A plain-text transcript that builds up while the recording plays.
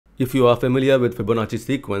If you are familiar with Fibonacci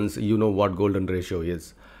sequence, you know what golden ratio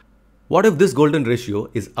is. What if this golden ratio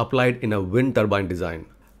is applied in a wind turbine design?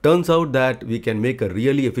 Turns out that we can make a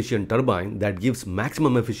really efficient turbine that gives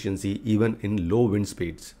maximum efficiency even in low wind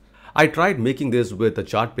speeds. I tried making this with a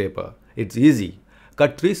chart paper. It's easy.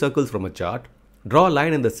 Cut 3 circles from a chart. Draw a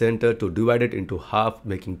line in the center to divide it into half,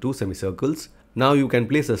 making 2 semicircles. Now you can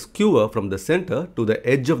place a skewer from the center to the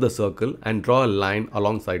edge of the circle and draw a line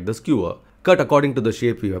alongside the skewer. Cut according to the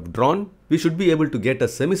shape we have drawn. We should be able to get a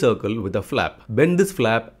semicircle with a flap. Bend this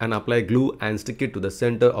flap and apply glue and stick it to the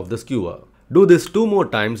center of the skewer. Do this 2 more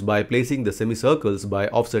times by placing the semicircles by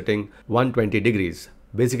offsetting 120 degrees.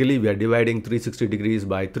 Basically, we are dividing 360 degrees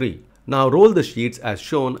by 3. Now roll the sheets as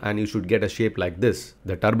shown and you should get a shape like this.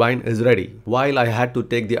 The turbine is ready. While I had to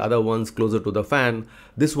take the other ones closer to the fan,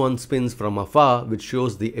 this one spins from afar, which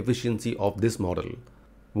shows the efficiency of this model.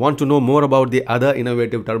 Want to know more about the other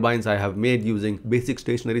innovative turbines I have made using basic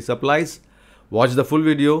stationary supplies? Watch the full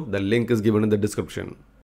video, the link is given in the description.